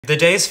The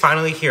day is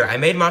finally here. I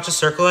made matcha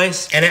circle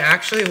ice and it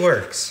actually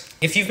works.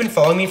 If you've been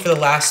following me for the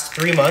last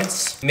 3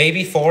 months,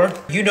 maybe 4,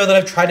 you know that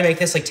I've tried to make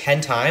this like 10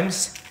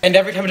 times and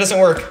every time it doesn't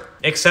work,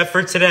 except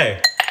for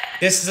today.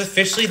 This is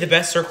officially the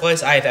best circle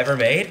ice I have ever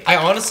made. I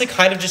honestly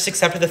kind of just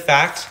accepted the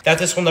fact that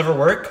this will never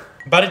work,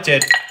 but it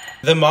did.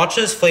 The matcha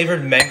is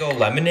flavored mango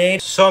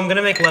lemonade, so I'm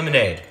gonna make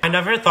lemonade. I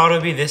never thought it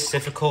would be this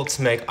difficult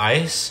to make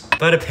ice,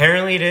 but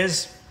apparently it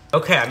is.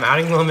 Okay, I'm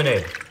adding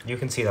lemonade. You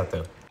can see that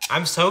though.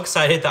 I'm so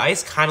excited. The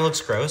ice kind of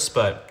looks gross,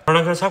 but we're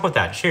not gonna talk about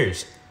that.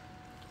 Cheers.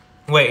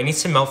 Wait, it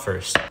needs to melt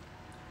first.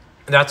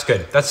 That's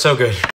good. That's so good.